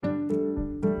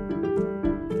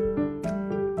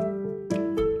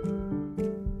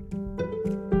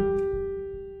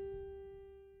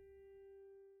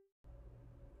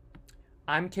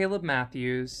I'm Caleb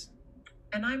Matthews,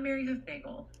 And I'm Mary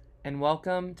Hoofnagel. and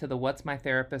welcome to the What's My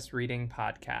Therapist Reading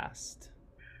podcast.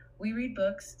 We read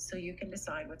books so you can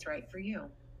decide what's right for you.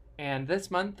 And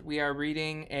this month we are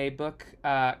reading a book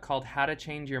called How to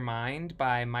Change Your Mind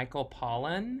by Michael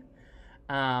Pollan.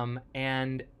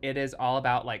 And it is all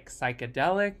about like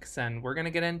psychedelics, and we're going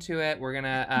to get into it. We're going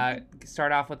to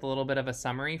start off with a little bit of a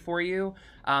summary for you.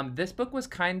 This book was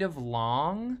kind of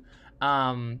long,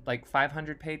 like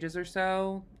 500 pages or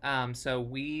so. So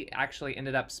we actually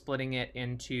ended up splitting it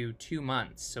into 2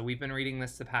 months. So we've been reading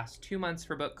this the past 2 months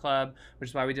for book club, which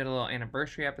is why we did a little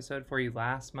anniversary episode for you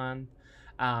last month.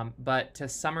 But to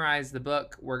summarize the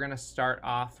book, we're going to start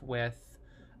off with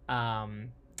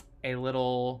a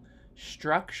little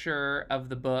structure of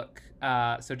the book.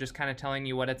 So just kind of telling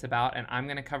you what it's about, and I'm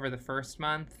going to cover the first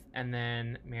month, and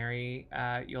then Mary,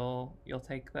 you'll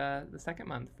take the second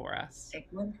month for us.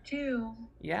 Take month 2.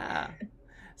 Yeah.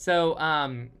 So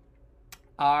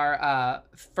our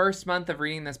first month of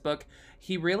reading this book,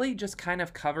 he really just kind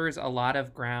of covers a lot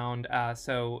of ground.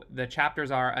 So the chapters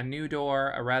are a new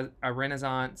door, a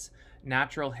renaissance,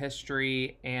 natural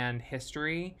history, and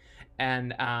history.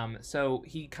 And so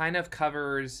he kind of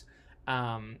covers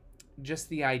just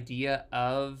the idea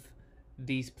of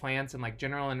these plants and like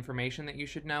general information that you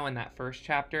should know in that first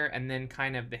chapter, and then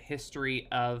kind of the history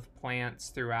of plants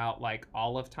throughout like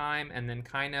all of time, and then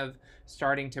kind of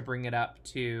starting to bring it up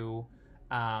to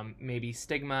maybe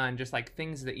stigma and just like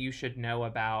things that you should know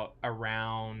about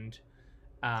around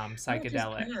psychedelics. Not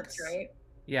just plants, right?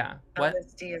 Yeah. What?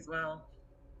 LSD as well.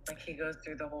 Like he goes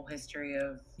through the whole history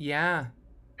of Yeah.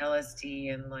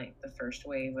 LSD and like the first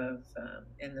wave of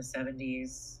in the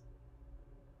 70s.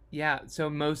 Yeah, so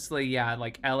mostly, yeah,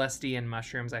 like LSD and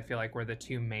mushrooms, I feel like were the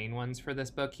two main ones for this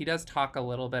book. He does talk a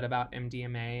little bit about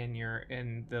MDMA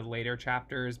in the later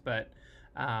chapters, but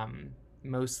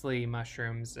mostly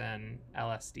mushrooms and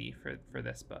LSD for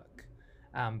this book.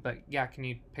 But yeah, can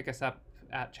you pick us up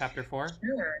at chapter 4?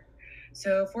 Sure.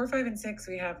 So 4, 5, and 6,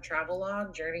 we have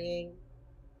travelogue, journeying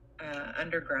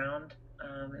underground.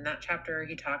 In that chapter,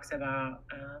 he talks about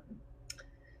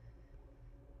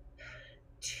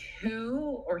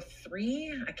 2 or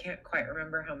 3. I can't quite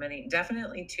remember how many.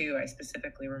 Definitely 2. I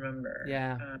specifically remember.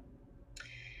 Yeah.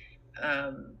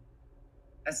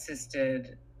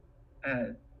 Assisted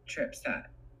trips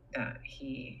that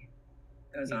he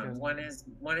goes on. One is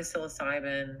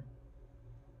psilocybin,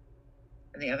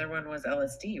 and the other one was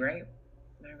LSD. Right?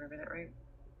 Am I remember that right?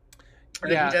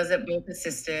 Yeah. He does it both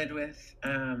assisted with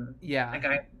yeah. a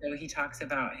guy. So he talks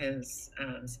about his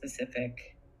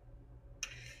specific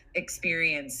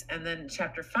experience, and then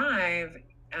chapter 5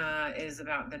 is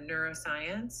about the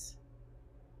neuroscience,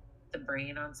 the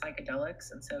brain on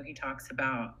psychedelics, and so he talks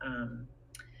about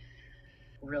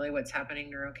really what's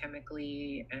happening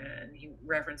neurochemically, and he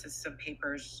references some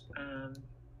papers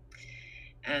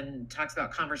and talks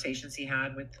about conversations he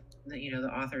had with the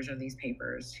authors of these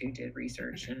papers who did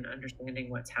research and understanding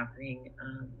what's happening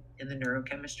in the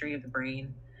neurochemistry of the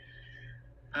brain.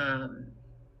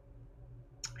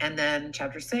 And then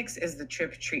chapter 6 is the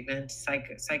trip treatment,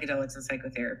 psychedelics and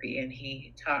psychotherapy. And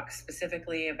he talks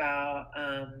specifically about,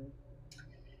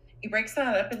 he breaks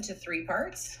that up into 3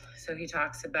 parts. So he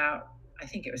talks about, I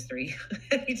think it was 3.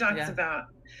 He talks about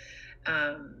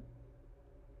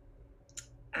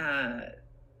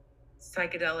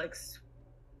psychedelics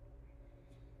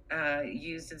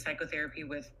used in psychotherapy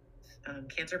with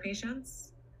cancer patients.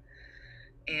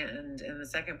 And in the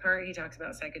second part, he talks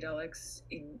about psychedelics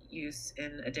in use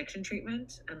in addiction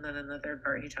treatment. And then in the third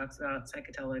part, he talks about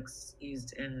psychedelics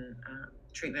used in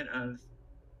treatment of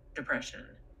depression.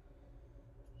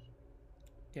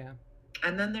 Yeah.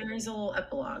 And then there is a little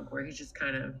epilogue where he just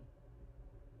kind of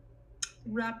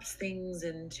wraps things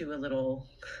into a little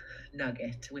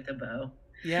nugget with a bow.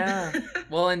 Yeah.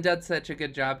 Well, and does such a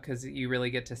good job because you really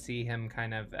get to see him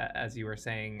kind of, as you were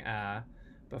saying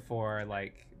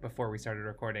before we started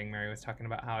recording, Mary was talking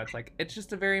about how it's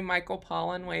just a very Michael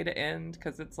Pollan way to end,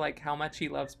 because it's like how much he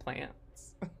loves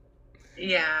plants.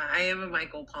 Yeah, I am a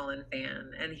Michael Pollan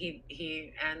fan, and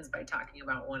he ends by talking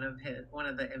about one of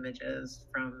the images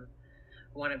from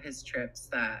one of his trips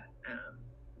that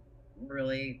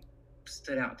really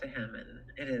stood out to him, and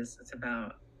it's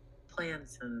about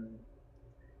plants and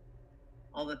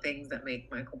all the things that make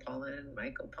Michael Pollan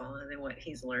and what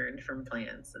he's learned from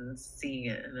plants and seeing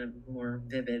it in a more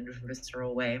vivid,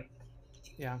 visceral way.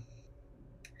 Yeah.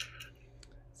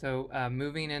 So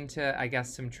moving into, I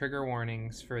guess, some trigger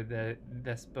warnings for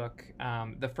this book.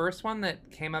 The first one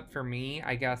that came up for me,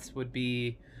 I guess, would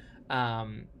be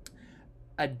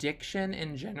addiction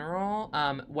in general,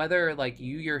 whether like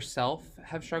you yourself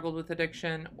have struggled with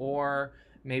addiction, or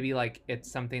maybe like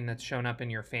it's something that's shown up in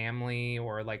your family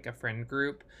or like a friend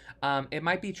group, it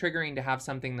might be triggering to have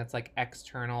something that's like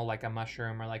external, like a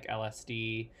mushroom or like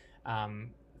LSD.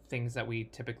 Um, Things that we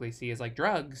typically see as like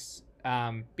drugs,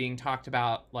 being talked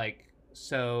about like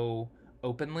so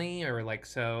openly, or like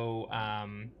so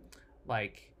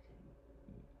like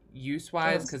use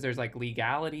wise, Oh, because there's like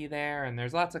legality there, and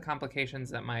there's lots of complications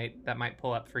that might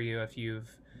pull up for you if you've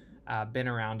been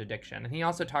around addiction. And he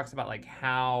also talks about like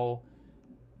how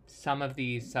some of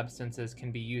these substances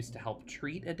can be used to help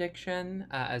treat addiction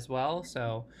as well.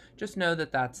 So just know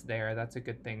that that's there. That's a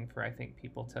good thing for, I think,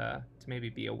 people to maybe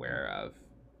be aware of.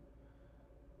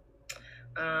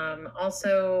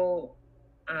 Also,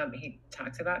 he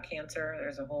talks about cancer.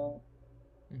 There's a whole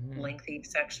Mm-hmm. lengthy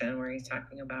section where he's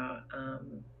talking about,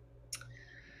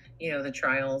 the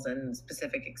trials and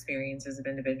specific experiences of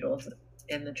individuals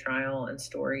in the trial and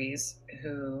stories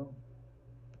who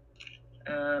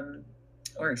um,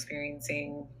 were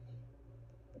experiencing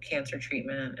cancer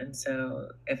treatment. And so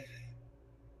if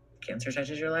cancer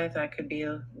touches your life, that could be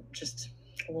just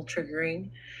a little triggering.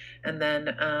 And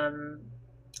then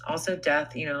also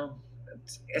death,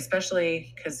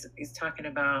 especially because he's talking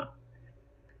about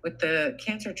with the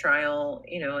cancer trial,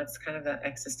 it's kind of that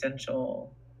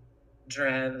existential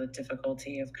dread, the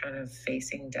difficulty of kind of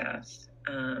facing death.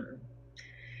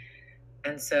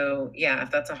 And so, yeah,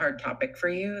 if that's a hard topic for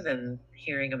you, then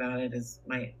hearing about it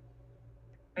might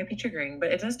be triggering,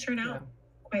 but it does turn Yeah. out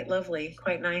quite lovely,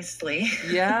 quite nicely.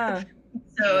 Yeah.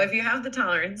 So Yeah. if you have the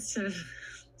tolerance to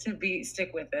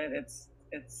stick with it,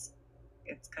 it's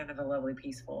kind of a lovely,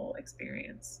 peaceful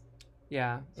experience.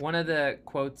 Yeah. One of the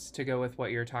quotes to go with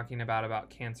what you're talking about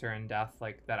cancer and death,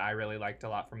 like that I really liked a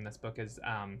lot from this book, is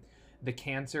the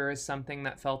cancer is something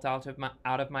that felt out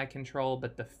of my control,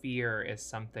 but the fear is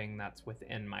something that's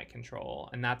within my control.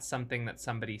 And that's something that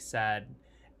somebody said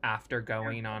after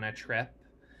going on a trip.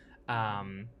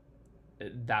 Um,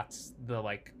 that's the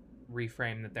like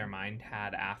reframe that their mind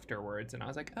had afterwards, and I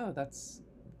was like, oh, that's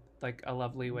like a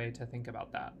lovely way to think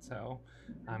about that. So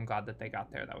I'm glad that they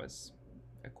got there. That was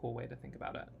a cool way to think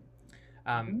about it.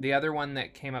 The other one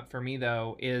that came up for me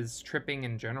though is tripping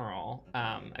in general.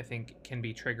 I think can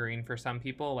be triggering for some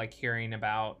people, like hearing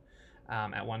about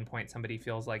at one point somebody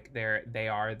feels like they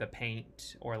are the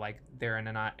paint, or like they're an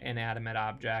inanimate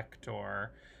object,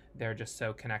 or they're just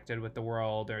so connected with the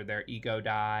world, or their ego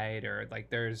died, or like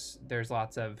there's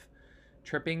lots of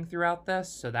tripping throughout this,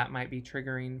 so that might be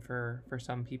triggering for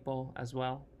some people as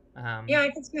well. Yeah, I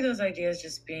can see those ideas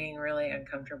just being really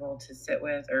uncomfortable to sit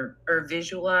with or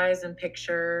visualize and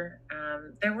picture.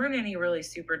 There weren't any really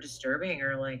super disturbing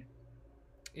or like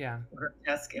Yeah.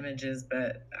 grotesque images,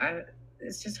 but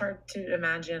it's just hard to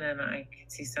imagine, and I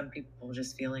could see some people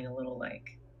just feeling a little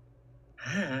like,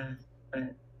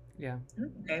 but Yeah.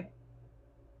 okay.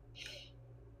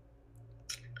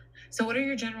 So, what are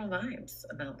your general vibes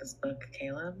about this book,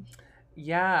 Caleb?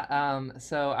 Yeah,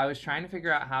 so I was trying to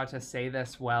figure out how to say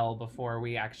this well before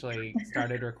we actually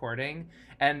started recording,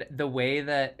 and the way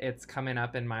that it's coming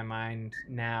up in my mind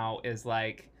now is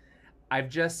like I've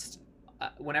just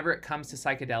whenever it comes to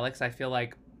psychedelics, I feel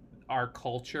like our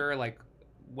culture, like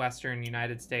Western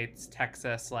United States,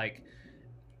 Texas, like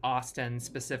Austin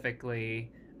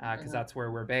specifically, because that's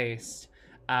where we're based.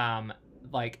 Um,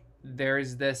 like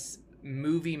there's this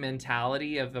movie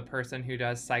mentality of a person who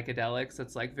does psychedelics.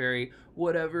 It's like very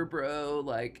whatever, bro.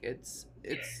 Like it's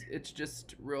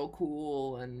just real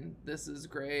cool, and this is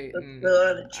great, Let's and go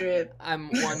on a trip. I'm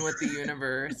one with the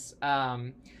universe.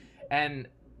 And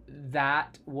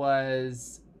that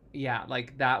was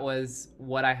like that was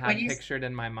what I When had you pictured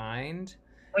in my mind.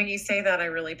 when you say that, I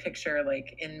really picture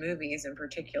like in movies in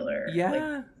particular, like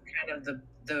Yeah. kind of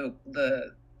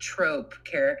the trope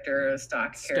character,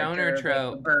 stock Stoner character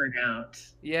of like the trope.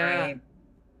 burnout, Yeah. right?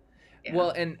 Yeah.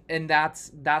 Well, and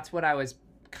that's what I was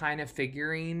kind of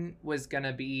figuring was going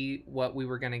to be what we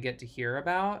were going to get to hear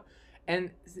about.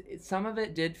 And some of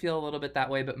it did feel a little bit that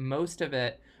way, but most of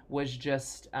it was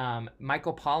just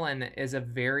Michael Pollan is a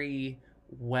very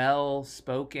well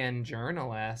spoken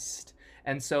journalist.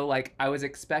 And so, like, I was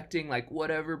expecting, like,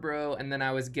 whatever, bro. And then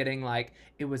I was getting, like,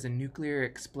 it was a nuclear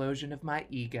explosion of my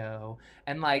ego.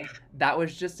 And, Yeah. like, that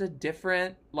was just a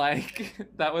different, like,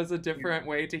 that was a Yeah. different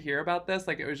way to hear about this.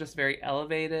 Like, it was just very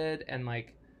elevated and,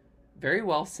 like, very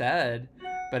well said.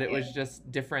 But it Yeah. was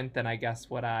just different than, I guess,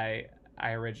 what I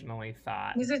originally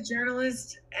thought. He's a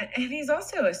journalist and he's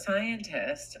also a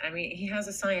scientist. I mean, he has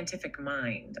a scientific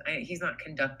mind. He's not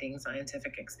conducting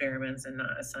scientific experiments and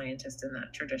not a scientist in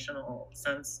that traditional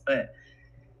sense, but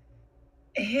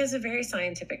he has a very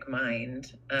scientific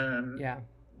mind. Yeah.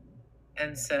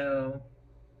 And so,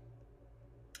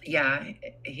 yeah,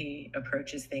 he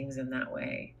approaches things in that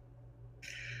way.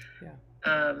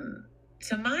 Yeah.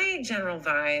 So my general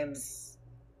vibes,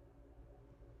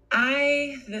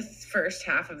 the first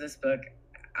half of this book,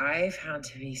 I found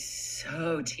to be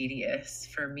so tedious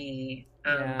for me.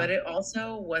 Yeah. But it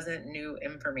also wasn't new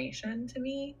information to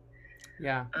me.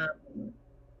 Yeah. Um,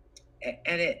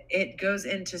 and it goes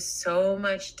into so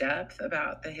much depth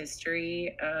about the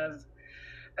history of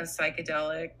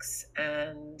psychedelics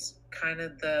and kind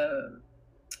of the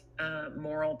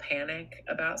moral panic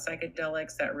about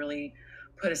psychedelics that really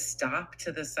put a stop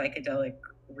to the psychedelic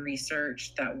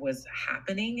research that was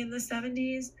happening in the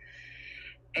 70s,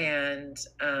 and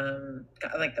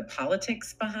like the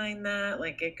politics behind that.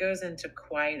 Like, it goes into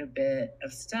quite a bit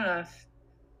of stuff.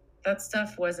 That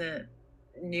stuff wasn't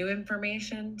new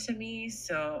information to me.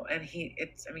 So, and he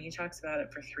talks about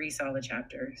it for 3 solid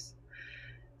chapters.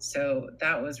 So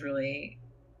that was really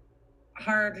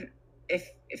hard. If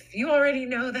you already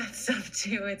know that stuff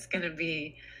too, it's going to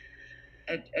be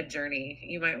a journey.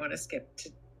 You might want to skip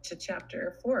to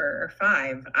chapter 4 or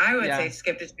 5. I would say Yeah.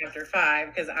 skip to chapter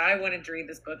 5 because I wanted to read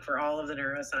this book for all of the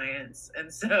neuroscience.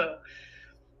 And so,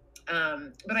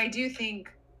 but I do think,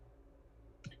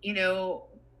 you know,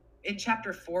 in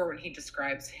chapter 4, when he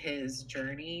describes his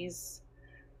journeys,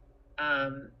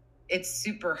 um, it's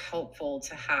super helpful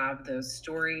to have those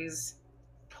stories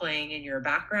playing in your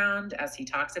background as he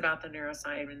talks about the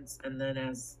neuroscience and then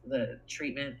as the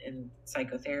treatment in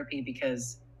psychotherapy,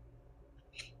 because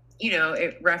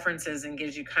it references and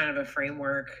gives you kind of a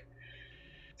framework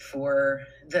for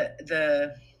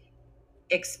the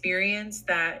experience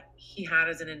that he had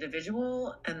as an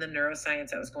individual and the neuroscience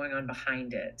that was going on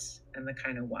behind it and the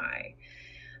kind of why.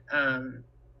 um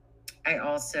I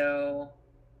also,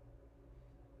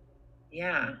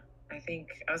 yeah, I think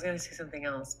I was going to say something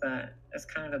else, but it's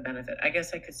kind of a benefit. I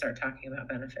guess I could start talking about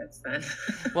benefits then.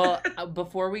 Well,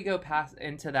 before we go past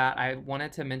into that, I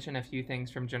wanted to mention a few things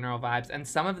from General Vibes, and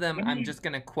some of them I'm just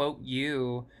gonna quote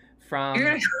you You're from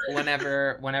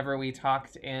gonna. whenever we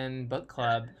talked in book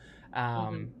club. Mhm.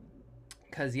 Um,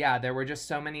 because yeah, there were just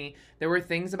so many. There were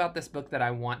things about this book that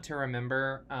I want to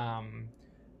remember.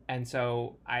 And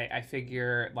so I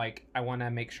figure like I want to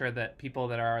make sure that people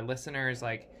that are our listeners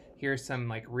like here's some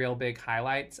like real big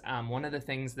highlights. One of the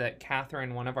things that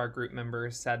Catherine, one of our group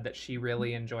members, said that she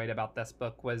really enjoyed about this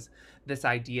book was this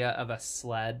idea of a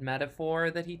sled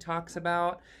metaphor that he talks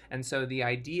about. And so the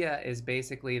idea is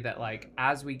basically that like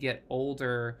as we get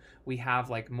older, we have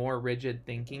like more rigid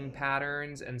thinking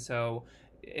patterns, and so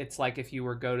it's like if you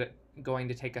were going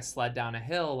to take a sled down a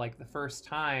hill, like the first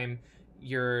time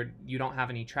you don't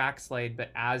have any tracks laid, but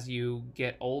as you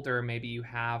get older maybe you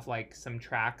have like some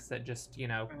tracks that just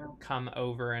come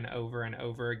over and over and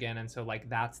over again, and so like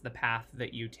that's the path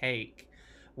that you take.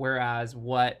 Whereas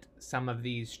what some of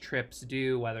these trips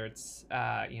do, whether it's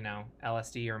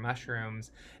LSD or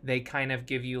mushrooms, they kind of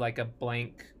give you like a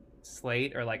blank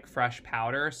slate or like fresh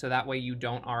powder, so that way you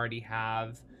don't already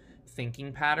have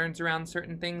thinking patterns around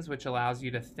certain things, which allows you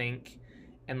to think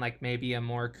in like maybe a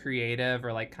more creative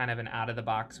or like kind of an out of the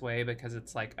box way, because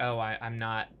it's like, oh, I'm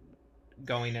not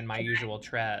going in my Can usual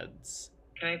treads.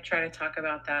 I try to talk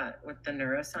about that with the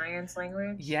neuroscience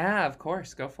language? Yeah, of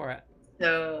course, go for it.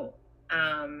 So,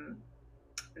 um,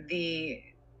 the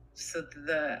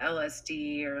the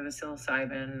LSD or the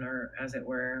psilocybin, or as it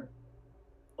were,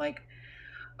 like,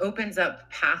 opens up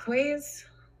pathways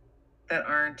that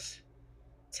aren't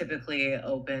typically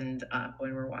opened up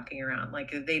when we're walking around.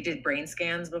 Like, they did brain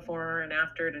scans before and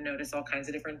after to notice all kinds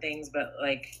of different things, but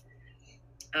like,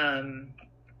 um,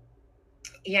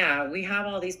 yeah, we have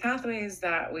all these pathways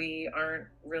that we aren't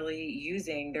really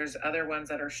using. There's other ones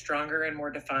that are stronger and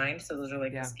more defined. So those are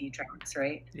like the Yeah. ski tracks,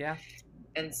 right? Yeah.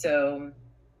 And so,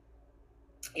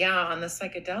 yeah, on the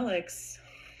psychedelics,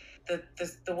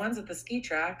 the ones at the ski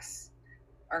tracks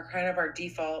are kind of our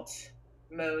default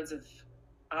modes of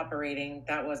operating.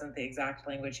 That wasn't the exact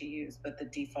language he used, but the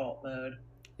default mode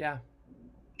Yeah.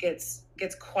 gets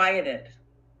quieted.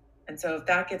 And so if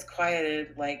that gets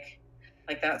quieted, like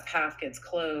that path gets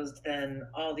closed, then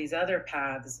all these other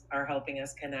paths are helping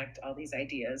us connect all these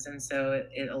ideas. And so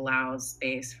it allows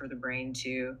space for the brain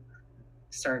to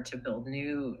start to build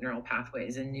new neural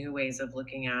pathways and new ways of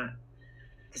looking at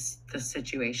the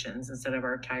situations instead of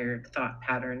our tired thought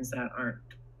patterns that aren't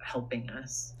helping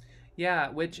us. Yeah,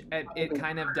 which it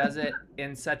kind of does it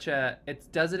in such a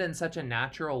it does it in such a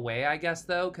natural way, I guess,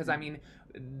 though, because I mean,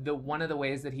 the one of the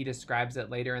ways that he describes it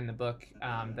later in the book,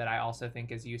 that I also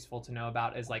think is useful to know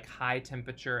about is like high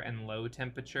temperature and low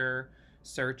temperature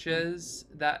searches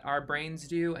that our brains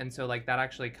do, and so like that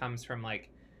actually comes from like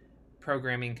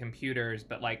programming computers.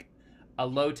 But like a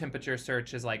low temperature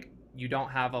search is like you don't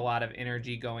have a lot of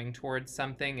energy going towards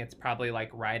something. It's probably like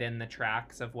right in the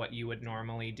tracks of what you would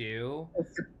normally do.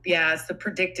 Yeah, it's the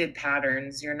predicted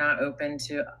patterns. You're not open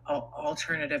to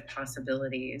alternative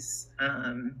possibilities.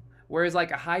 Whereas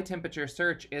like a high temperature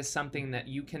search is something that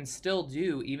you can still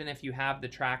do even if you have the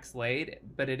tracks laid,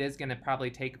 but it is going to probably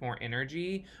take more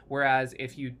energy. Whereas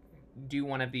if you do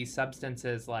one of these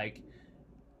substances, like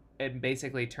it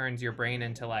basically turns your brain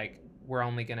into like, we're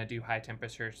only going to do high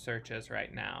temperature searches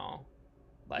right now.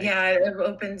 Like, Yeah, it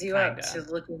opens you up to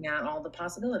kinda. looking at all the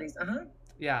possibilities.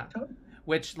 Yeah. Totally.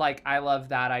 Which like I love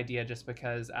that idea just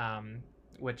because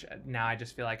which now I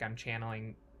just feel like I'm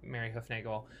channeling Mary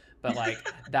Hoofnagel, but like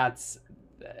that's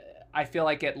I feel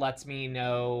like it lets me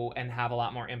know and have a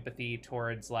lot more empathy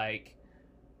towards like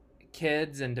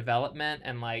kids and development,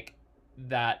 and like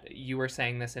that you were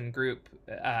saying this in group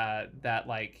that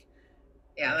like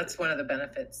Yeah, that's one of the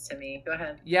benefits to me. Go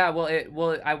ahead. yeah,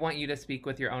 well I want you to speak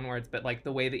with your own words, but like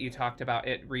the way that you talked about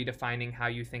it redefining how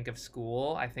you think of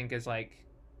school, I think is like,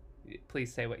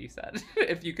 please say what you said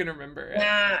if you can remember it.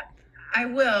 Yeah, I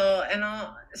will. And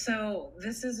so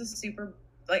this is a super,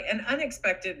 like, an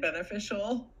unexpected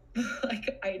beneficial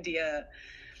like idea.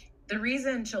 The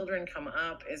reason children come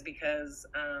up is because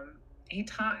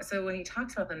so when he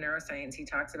talks about the neuroscience, he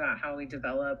talks about how we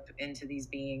develop into these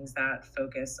beings that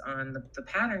focus on the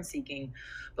pattern seeking.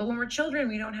 But when we're children,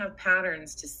 we don't have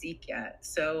patterns to seek yet.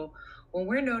 So when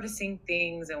we're noticing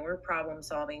things and we're problem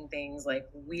solving things, like,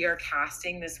 we are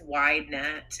casting this wide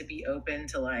net to be open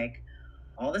to like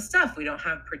all the stuff. We don't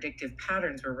have predictive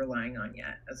patterns we're relying on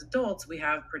yet. As adults, we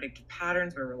have predictive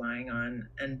patterns we're relying on.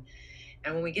 And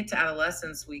when we get to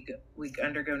adolescence, we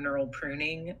undergo neural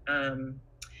pruning,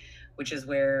 which is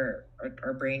where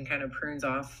our brain kind of prunes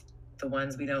off the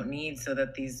ones we don't need, so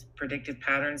that these predictive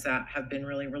patterns that have been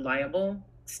really reliable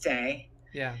stay.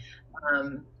 Yeah.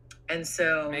 Um, and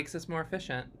so Makes us more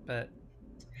efficient, but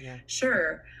yeah.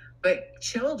 Sure, but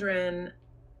children,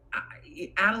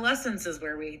 adolescence is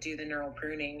where we do the neural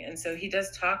pruning. And so he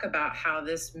does talk about how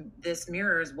this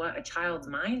mirrors what a child's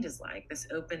mind is like, this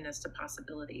openness to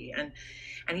possibility. And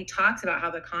he talks about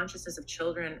how the consciousness of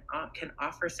children can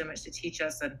offer so much to teach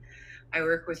us. And I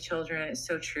work with children, it's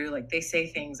so true. Like, they say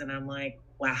things and I'm like,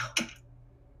 wow,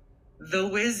 the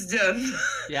wisdom.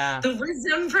 Yeah. The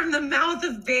wisdom from the mouth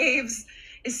of babes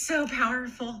is so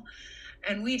powerful.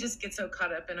 And we just get so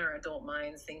caught up in our adult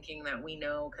minds thinking that we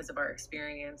know because of our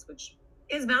experience, which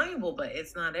is valuable, but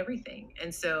it's not everything.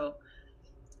 And so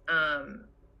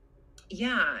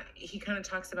yeah, he kind of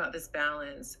talks about this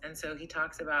balance. And so he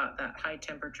talks about that high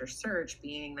temperature search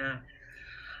being that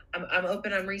I'm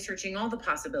open, I'm researching all the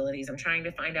possibilities, I'm trying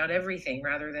to find out everything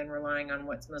rather than relying on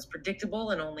what's most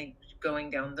predictable and only going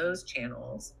down those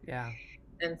channels. Yeah.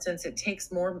 And since it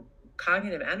takes more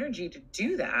cognitive energy to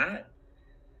do that,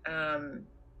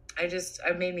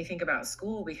 it made me think about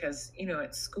school, because,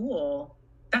 at school,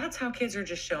 that's how kids are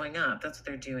just showing up. That's what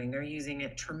they're doing. They're using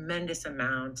a tremendous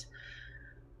amount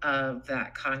of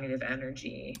that cognitive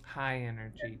energy. High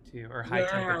energy too, or high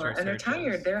temperature And they're searches.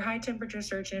 tired. They're high temperature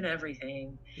searching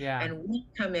everything. Yeah. And we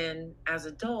come in as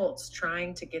adults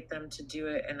trying to get them to do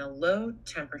it in a low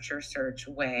temperature search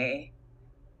way,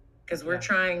 because we're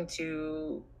trying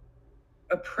to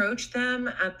approach them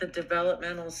at the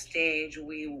developmental stage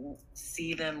we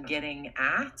see them getting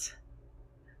at,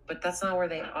 but that's not where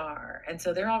they are. And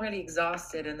so they're already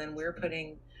exhausted, and then we're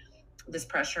putting this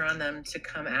pressure on them to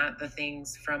come at the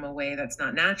things from a way that's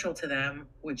not natural to them,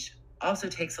 which also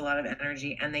takes a lot of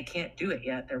energy, and they can't do it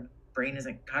yet. Their brain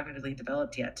isn't cognitively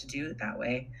developed yet to do it that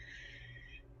way.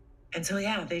 And so,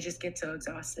 yeah, they just get so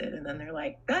exhausted, and then they're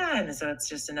like, and so it's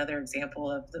just another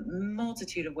example of the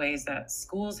multitude of ways that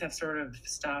schools have sort of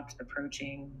stopped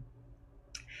approaching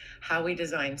how we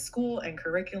design school and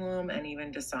curriculum, and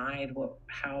even decide what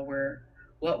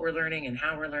we're learning and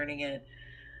how we're learning it.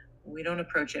 We don't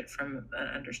approach it from an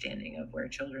understanding of where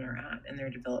children are at in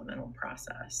their developmental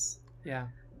process. Yeah.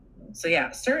 So yeah,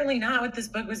 certainly not what this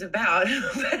book was about,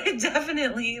 but it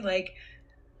definitely, like,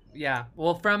 yeah.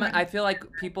 Well, I feel like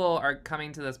people are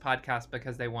coming to this podcast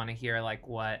because they want to hear like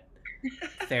what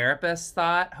therapists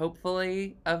thought,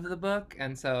 hopefully, of the book.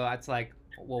 And so it's like,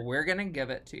 well, we're going to give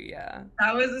it to you.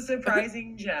 That was a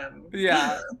surprising gem.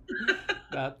 Yeah.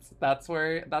 That's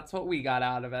what we got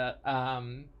out of it.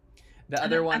 The And,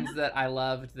 other and ones that I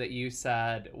loved that you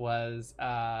said was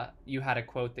you had a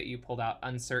quote that you pulled out: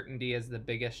 "Uncertainty is the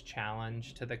biggest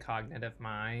challenge to the cognitive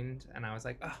mind." And I was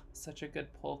like, oh, such a good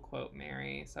pull quote,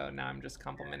 Mary. So now I'm just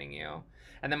complimenting you.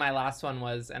 And then my last one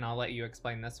was, and I'll let you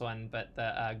explain this one, but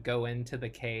the "go into the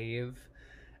cave"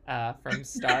 from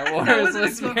Star that Wars wasn't a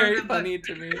was quote from very the book. funny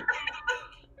to me.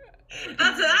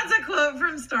 That's a quote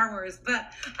from Star Wars,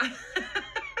 but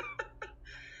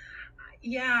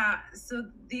yeah. So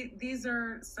these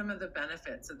are some of the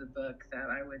benefits of the book that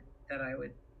I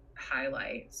would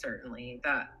highlight. Certainly,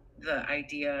 that the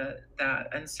idea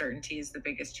that uncertainty is the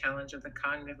biggest challenge of the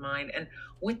cognitive mind, and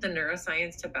with the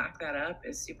neuroscience to back that up,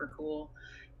 is super cool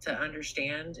to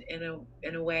understand in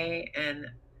a way. And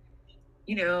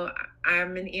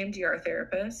I'm an EMDR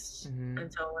therapist, Mm-hmm.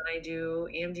 and so when I do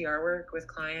EMDR work with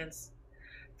clients,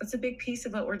 that's a big piece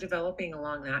of what we're developing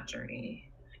along that journey,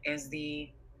 is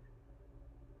the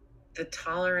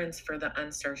tolerance for the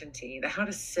uncertainty, the how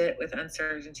to sit with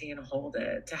uncertainty and hold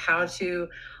it, to how to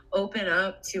open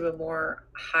up to a more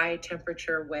high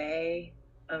temperature way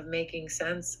of making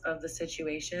sense of the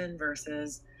situation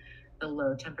versus the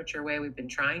low temperature way we've been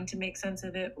trying to make sense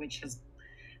of it, which has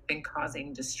been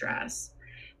causing distress.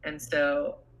 And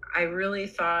so I really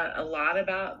thought a lot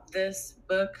about this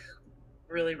book,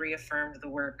 really reaffirmed the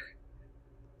work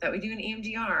that we do in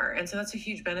EMDR. And so that's a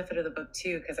huge benefit of the book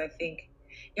too, because I think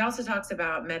he also talks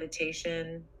about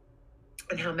meditation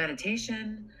and how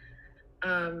meditation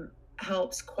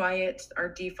helps quiet our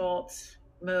default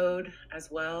mode as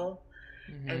well.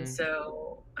 And Mm-hmm.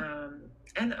 so,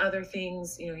 and other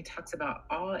things, he talks about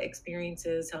all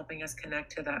experiences helping us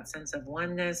connect to that sense of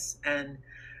oneness and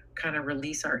kind of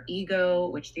release our ego,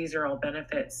 which these are all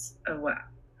benefits of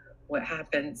what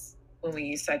happens when we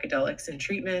use psychedelics in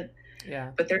treatment.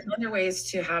 Yeah. But there's other ways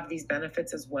to have these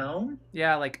benefits as well.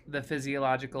 Yeah, like the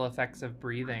physiological effects of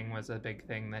breathing was a big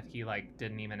thing that he like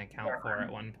didn't even account for Yeah,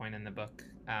 at one point in the book,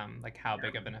 like how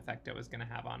big of an effect it was going to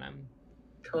have on him.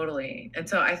 totally. And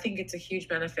so I think it's a huge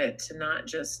benefit to not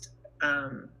just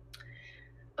um,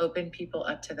 open people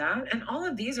up to that. And all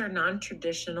of these are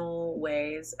non-traditional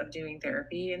ways of doing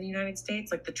therapy in the United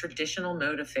States. Like the traditional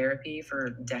mode of therapy for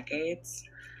decades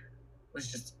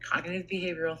was just cognitive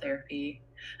behavioral therapy.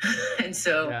 And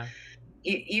so Yeah.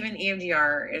 even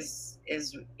EMDR is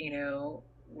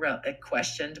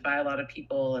questioned by a lot of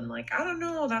people, and like, I don't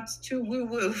know, that's too woo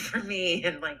woo for me,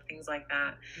 and like things like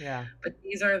that. Yeah. But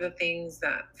these are the things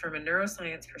that, from a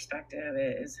neuroscience perspective,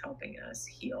 it is helping us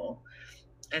heal.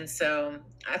 And so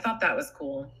I thought that was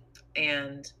cool.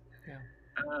 And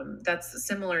Yeah. that's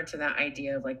similar to that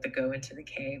idea of like the go into the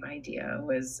cave idea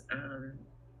was,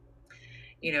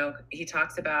 he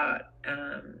talks about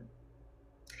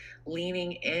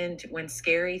leaning into when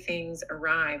scary things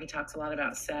arrive. He talks a lot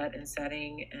about set and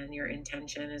setting, and your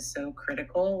intention is so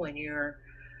critical when you're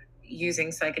using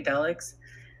psychedelics.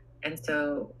 And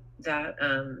so that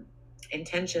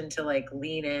intention to like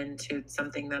lean into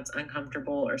something that's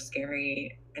uncomfortable or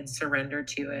scary and surrender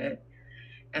to it.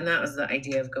 And that was the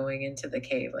idea of going into the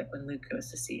cave. Like when Luke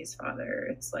goes to see his father,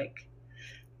 it's like,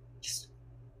 just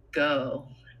go.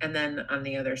 And then on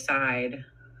the other side,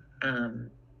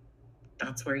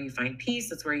 that's where you find peace.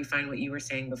 That's where you find what you were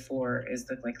saying before, is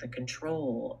the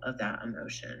control of that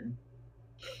emotion.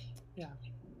 Yeah.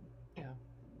 Yeah.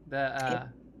 The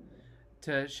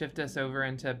to shift us over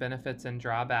into benefits and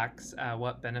drawbacks,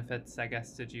 what benefits, I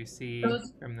guess, did you see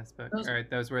Those, from this book? those, Or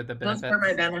those were the those were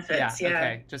my benefits? Yeah, benefits. Yeah.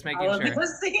 okay. Just All making of sure.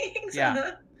 those things.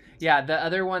 Yeah. Yeah, the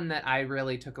other one that I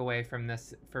really took away from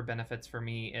this for benefits for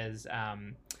me is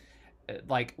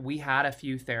like we had a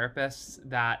few therapists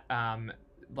that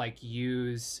like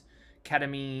use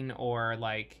ketamine or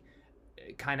like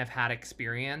kind of had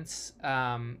experience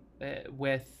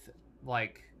with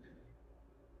like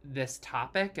this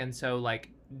topic, and so like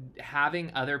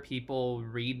having other people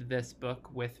read this book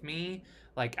with me,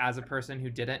 like as a person who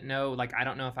didn't know, like I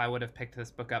don't know if I would have picked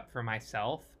this book up for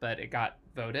myself, but it got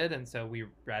voted and so we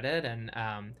read it. And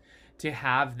to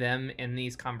have them in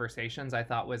these conversations I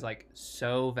thought was like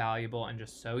so valuable and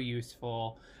just so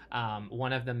useful.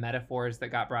 One of the metaphors that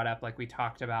got brought up, like we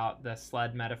talked about the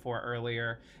sled metaphor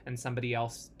earlier, and somebody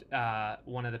else,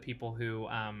 one of the people who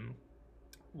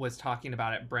was talking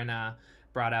about it, Brenna,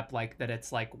 brought up like that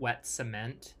it's like wet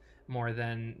cement more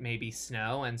than maybe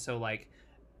snow. And so like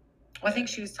Well, I think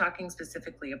she was talking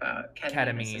specifically about ketamine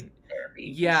ketamine. assisted therapy.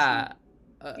 Yeah.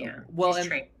 Yeah. Well, She's and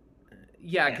trained.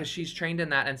 yeah, Yeah. because she's trained in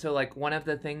that. And so like one of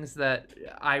the things that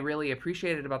I really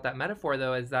appreciated about that metaphor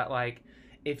though is that like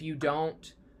if you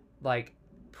don't like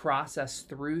process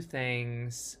through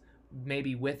things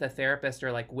maybe with a therapist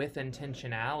or like with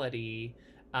intentionality,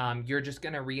 you're just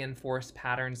going to reinforce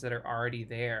patterns that are already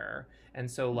there. And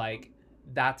so, like,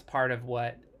 that's part of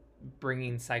what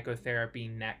bringing psychotherapy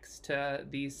next to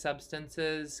these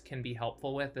substances can be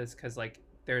helpful with, is because, like,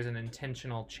 there's an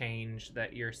intentional change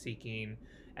that you're seeking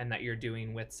and that you're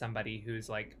doing with somebody who's,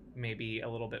 like, maybe a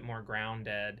little bit more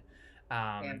grounded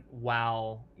Yeah.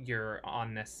 while you're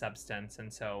on this substance.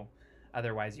 And so,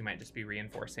 otherwise, you might just be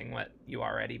reinforcing what you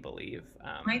already believe.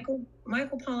 Michael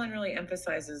Pollan really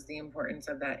emphasizes the importance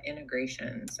of that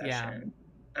integration Yeah. session,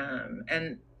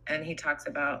 and he talks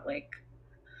about like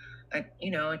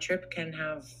a trip can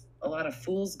have a lot of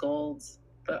fool's golds,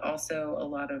 but also a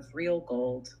lot of real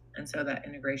gold, and so that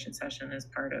integration session is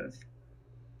part of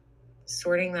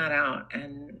sorting that out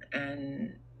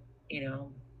and you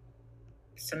know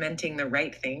cementing the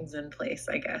right things in place,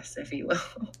 I guess, if you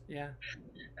will. Yeah.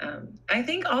 I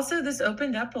think also this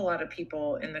opened up a lot of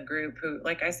people in the group who,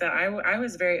 like I said, I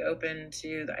was very open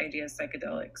to the idea of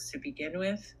psychedelics to begin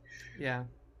with. Yeah.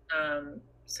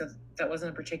 So that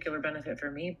wasn't a particular benefit for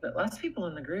me, but lots of people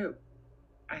in the group,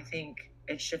 I think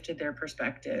it shifted their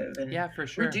perspective and Yeah, for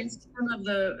sure. reduced some of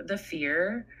the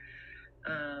fear.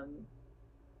 Um,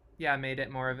 Yeah, made it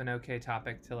more of an okay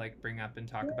topic to, like, bring up and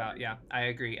talk about. Yeah, I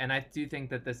agree. And I do think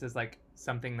that this is, like,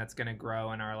 something that's going to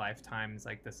grow in our lifetimes.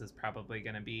 Like, this is probably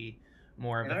going to be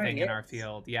more of it a thing already in our is.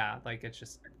 field. Yeah, like, it's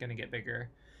just going to get bigger.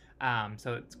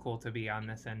 So it's cool to be on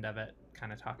this end of it,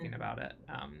 kind of talking Mhm. about it.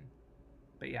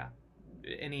 But yeah,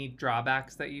 any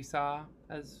drawbacks that you saw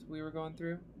as we were going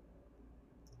through?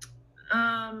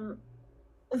 Um,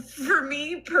 for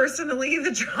me personally,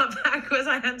 the drawback was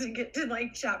I had to get to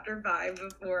like chapter 5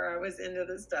 before I was into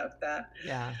the stuff that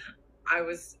Yeah. I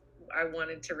was I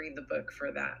wanted to read the book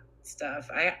for that stuff.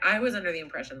 I was under the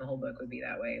impression the whole book would be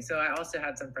that way. So I also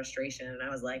had some frustration and I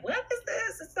was like, what is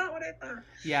this? It's not what I thought.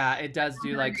 Yeah, it does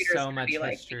do, My like, reader's so gonna be much like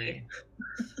me. history.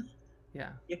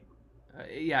 Yeah.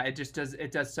 Yeah, it just does.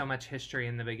 It does so much history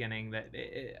in the beginning that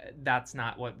that's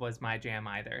not what was my jam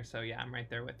either. So yeah, I'm right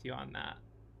there with you on that.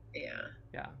 Yeah.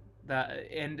 Yeah,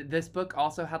 and this book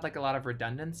also had, like, a lot of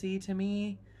redundancy to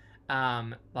me.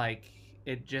 Like,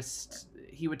 it just,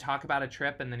 he would talk about a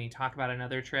trip and then he talk about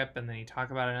another trip and then he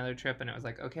talk about another trip, and it was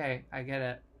like, okay, I get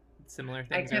it. Similar I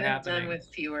things are could have done happening. with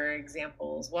fewer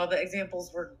examples. While the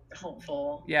examples were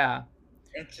helpful, Yeah,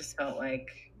 it just felt like,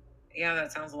 yeah,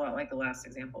 that sounds a lot like the last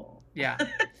example. yeah,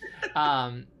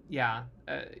 yeah.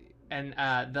 And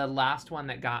the last one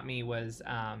that got me was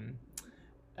uh,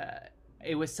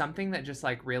 it was something that just,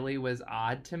 like, really was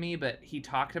odd to me, but he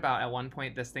talked about at one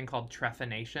point this thing called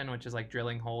trephination, which is like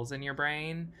drilling holes in your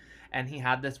brain. And he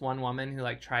had this one woman who,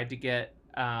 like, tried to get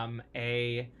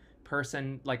a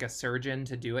person, like a surgeon,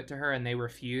 to do it to her, and they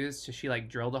refused. So she, like,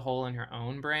 drilled a hole in her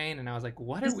own brain, and I was like,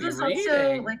 what are This we was also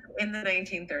reading? like in the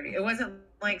 1930s. It wasn't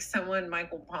like someone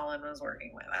Michael Pollan was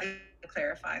working with. I to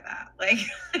clarify that. Like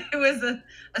it was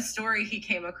a story he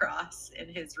came across in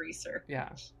his research. Yeah,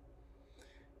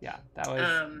 yeah, that was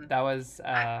Um, that was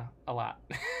I, a lot.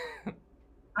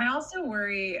 I also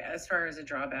worry as far as a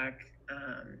drawback.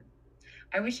 Um,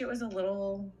 I wish it was a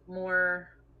little more.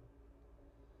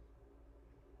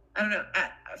 I don't know.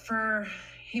 For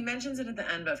he mentions it at the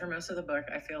end, but for most of the book,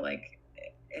 I feel like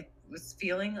it was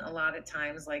feeling a lot at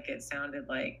times like it sounded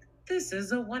like this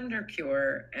is a wonder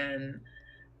cure, and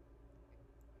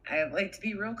I like to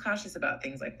be real cautious about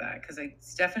things like that because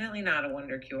it's definitely not a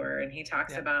wonder cure. And he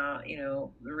talks Yeah, about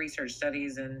the research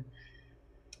studies and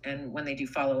when they do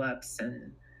follow ups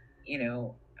and you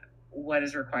know what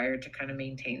is required to kind of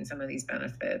maintain some of these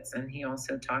benefits. And he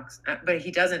also talks, but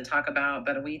he doesn't talk about,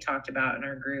 but we talked about in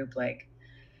our group, like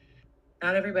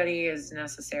not everybody is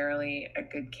necessarily a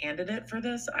good candidate for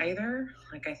this either.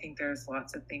 Like I think there's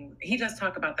lots of things he does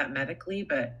talk about that medically,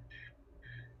 but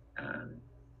um,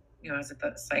 as a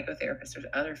psychotherapist, there's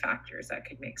other factors that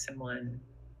could make someone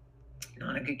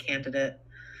not a good candidate.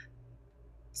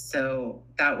 So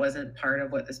that wasn't part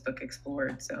of what this book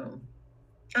explored. So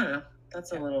I don't know.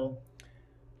 That's a yeah. little.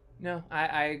 No,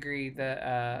 I agree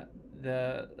that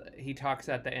the he talks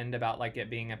at the end about, like, it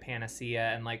being a panacea,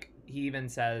 and, like, he even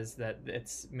says that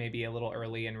it's maybe a little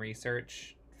early in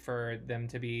research for them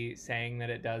to be saying that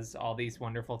it does all these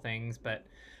wonderful things. But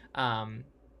um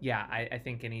yeah, I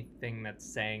think anything that's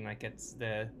saying, like, it's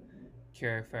the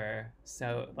cure for,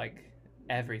 so, like,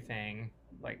 everything,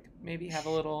 like, maybe have a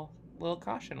little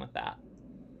caution with that.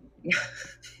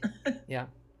 Yeah.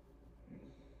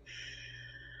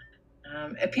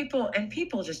 And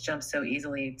people just jump so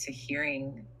easily to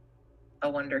hearing a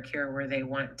wonder cure where they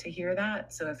want to hear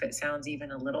that. So if it sounds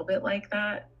even a little bit like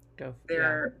that, Yeah,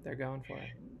 they're they're going for it.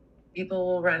 people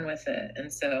will run with it.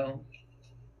 And so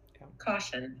Yeah.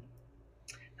 caution.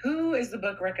 Who is the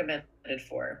book recommended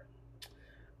for?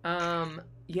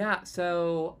 Yeah,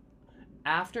 so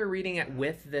after reading it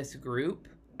with this group,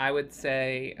 I would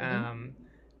say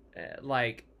Mm-hmm.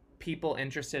 like people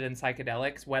interested in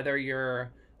psychedelics, whether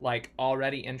you're like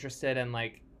already interested in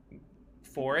like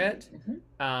for it,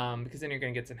 Mm-hmm. because then you're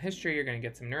going to get some history, you're going to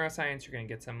get some neuroscience, you're going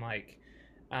to get some like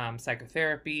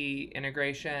psychotherapy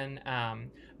integration,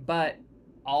 but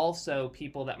also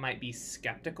people that might be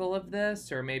skeptical of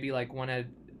this or maybe like want to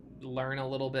learn a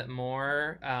little bit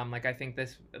more. Like I think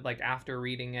this, like after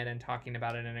reading it and talking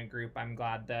about it in a group, I'm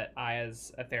glad that I,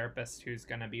 as a therapist who's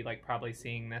going to be like probably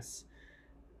seeing this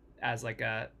as like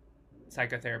a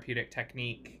psychotherapeutic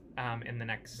technique in the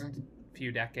next Mm-hmm.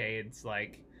 few decades,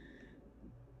 like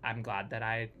I'm glad that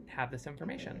I have this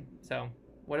information. So,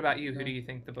 what about you? Who do you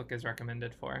think the book is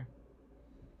recommended for?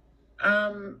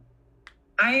 Um,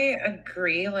 I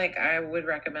agree. Like, I would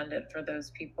recommend it for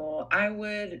those people. I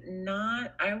would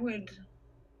not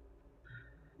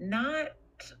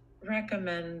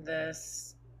recommend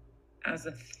this as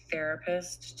a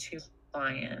therapist to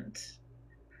client.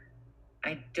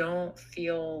 I don't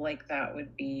feel like that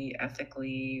would be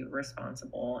ethically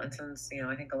responsible. And since,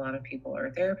 I think a lot of people are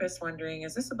therapists wondering,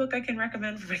 is this a book I can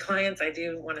recommend for my clients? I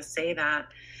do want to say that.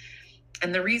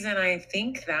 And the reason I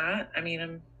think that, I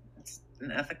mean, it's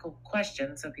an ethical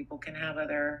question, so people can have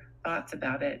other thoughts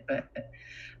about it, but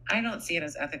I don't see it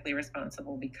as ethically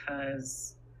responsible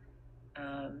because,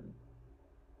 um,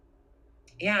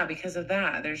 yeah, because of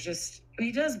that.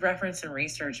 He does reference some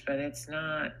research, but it's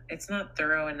not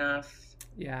thorough enough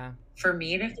Yeah. for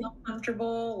me to feel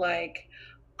comfortable. Like,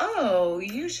 oh,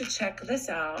 you should check this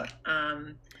out.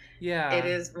 It Yeah.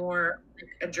 is more like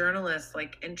a journalist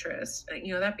like interest.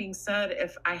 That being said,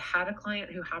 if I had a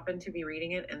client who happened to be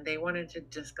reading it and they wanted to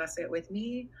discuss it with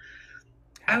me,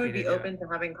 I Happy would to be do it. open to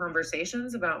having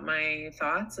conversations about my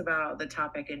thoughts about the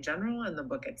topic in general and the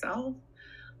book itself.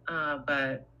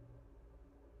 But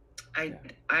I Yeah.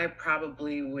 I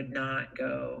probably would not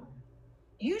go.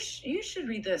 You should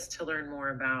read this to learn more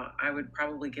about. I would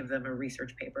probably give them a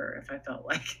research paper if I felt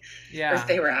like, or if Yeah.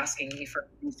 they were asking me for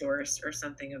a resource or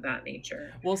something of that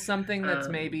nature. Well, something that's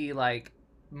Um, maybe like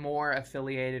more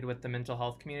affiliated with the mental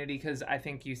health community, because I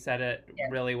think you said it yeah,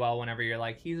 really well whenever you're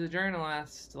like, he's a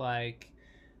journalist. Like,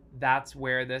 that's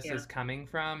where this yeah. is coming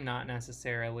from, not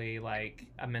necessarily like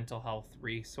a mental health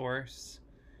resource.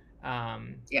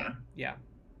 Um, Yeah. yeah.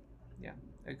 Yeah.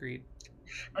 Agreed.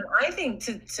 And I think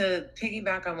to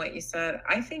piggyback on what you said,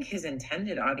 I think his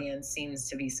intended audience seems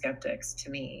to be skeptics to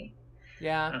me.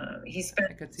 Yeah. He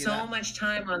spent I could see so that. much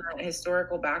time on that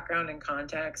historical background and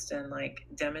context and like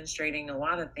demonstrating a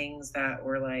lot of things that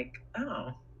were like,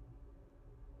 oh,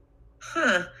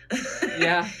 huh.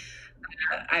 Yeah.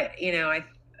 I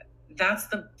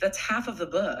that's half of the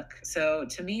book. So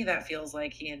to me, that feels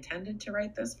like he intended to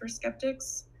write this for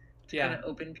skeptics to kind Yeah. of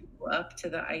open people up to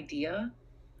the idea.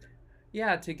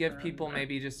 Yeah, to give Um, people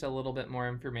maybe just a little bit more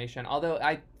information. Although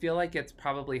I feel like it's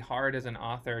probably hard as an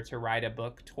author to write a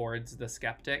book towards the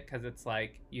skeptic, because it's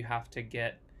like you have to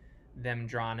get them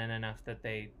drawn in enough that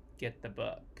they get the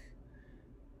book,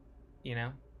 you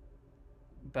know?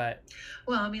 But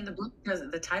Well, I mean,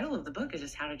 the title of the book is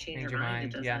just How to Change change Your your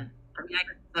Mind. It mind. Yeah. doesn't, I mean, I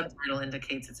guess the subtitle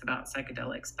indicates it's about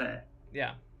psychedelics, but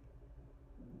Yeah.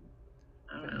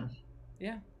 I don't know.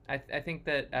 Yeah. I think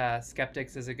that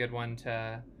skeptics is a good one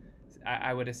to.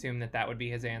 I would assume that that would be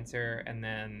his answer. And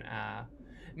then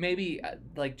maybe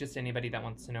like just anybody that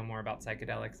wants to know more about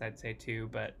psychedelics, I'd say too.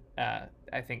 But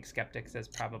I think skeptics is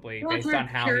probably Well, based on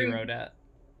how he wrote it.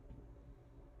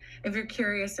 if you're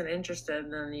curious and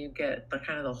interested, then you get the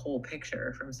kind of the whole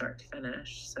picture from start to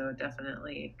finish. So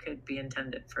definitely it could be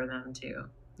intended for them too.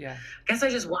 Yeah. I guess I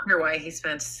just wonder why he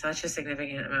spent such a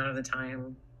significant amount of the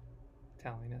time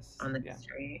Telling us. on the Yeah.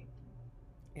 history.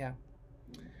 Yeah.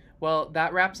 Well,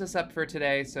 that wraps us up for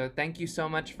today. So thank you so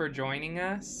much for joining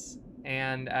us.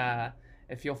 And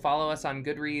if you'll follow us on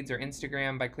Goodreads or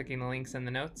Instagram by clicking the links in the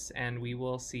notes, and we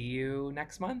will see you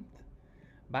next month.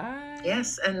 Bye.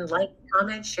 Yes, and like,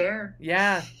 comment, share.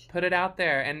 Yeah, put it out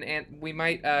there, and we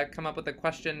might come up with a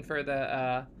question for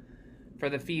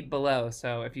the feed below.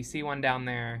 So if you see one down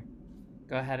there,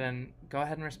 go ahead and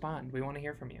respond. We want to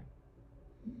hear from you.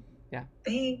 Yeah.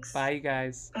 Thanks. Bye, you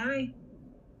guys. Bye.